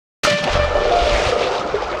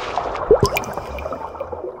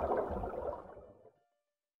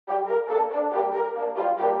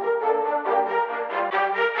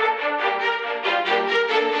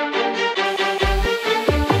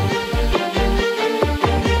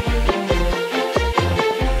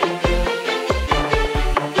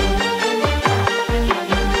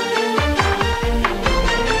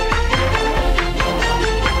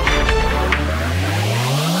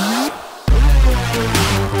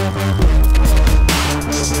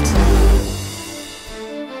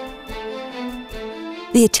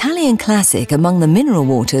The Italian classic among the mineral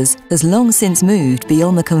waters has long since moved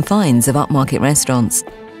beyond the confines of upmarket restaurants.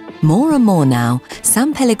 More and more now,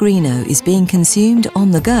 San Pellegrino is being consumed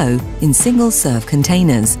on the go in single-serve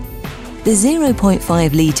containers. The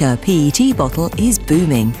 0.5-litre PET bottle is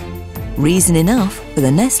booming. Reason enough for the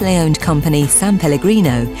Nestlé-owned company San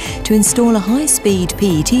Pellegrino to install a high-speed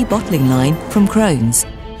PET bottling line from Krones.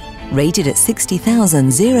 Rated at 60,000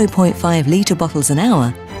 0.5-litre bottles an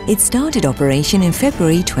hour, it started operation in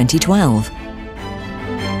February 2012.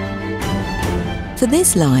 For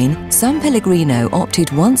this line, San Pellegrino opted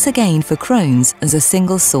once again for Krones as a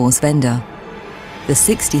single-source vendor. The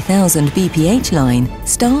 60,000 BPH line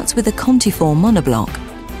starts with a Contiform monoblock,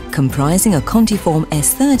 comprising a Contiform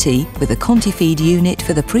S30 with a Contifeed unit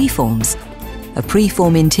for the preforms, a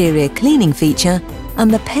preform interior cleaning feature, and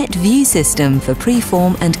the PET view system for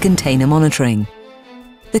preform and container monitoring.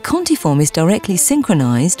 The Contiform is directly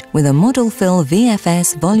synchronized with a model fill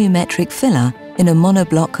VFS volumetric filler in a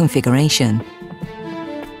monoblock configuration.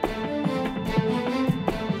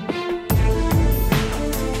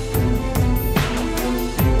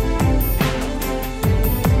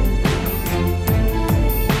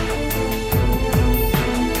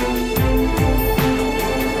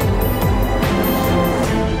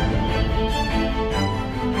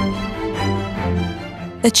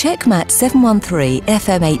 A Checkmat 713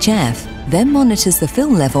 FMHF then monitors the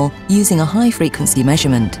fill level using a high-frequency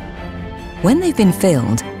measurement. When they've been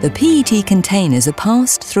filled, the PET containers are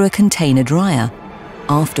passed through a container dryer,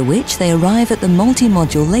 after which they arrive at the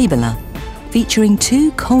multi-module labeler, featuring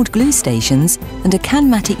 2 cold glue stations and a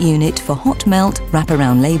Canmatic unit for hot melt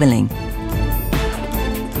wraparound labeling.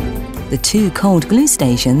 The 2 cold glue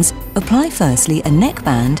stations apply firstly a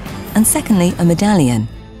neckband and secondly a medallion,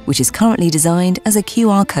 which is currently designed as a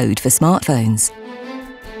QR code for smartphones.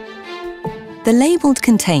 The labelled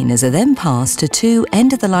containers are then passed to 2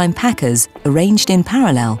 end-of-the-line packers arranged in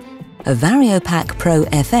parallel, a VarioPack Pro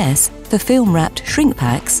FS for film-wrapped shrink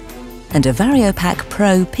packs and a VarioPack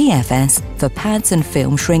Pro PFS for pads and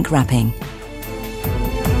film shrink wrapping.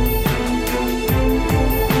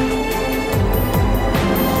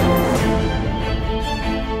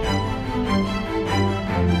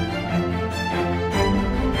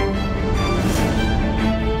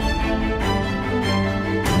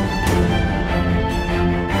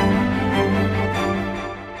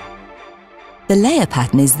 The layer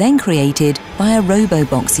pattern is then created by a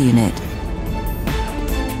RoboBox unit.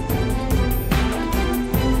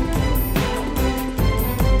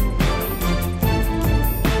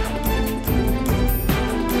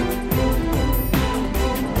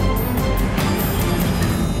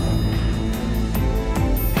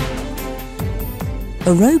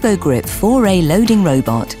 A RoboGrip 4A loading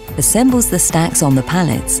robot assembles the stacks on the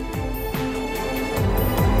pallets.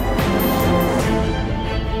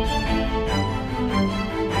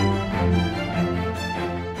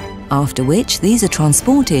 After which these are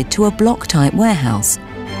transported to a block-type warehouse.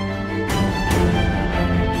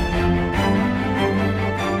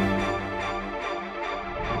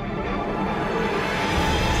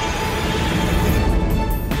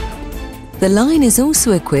 The line is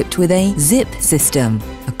also equipped with a zip system,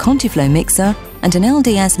 a ContiFlow mixer and an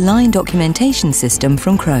LDS line documentation system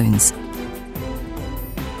from Krones.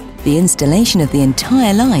 The installation of the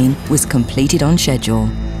entire line was completed on schedule.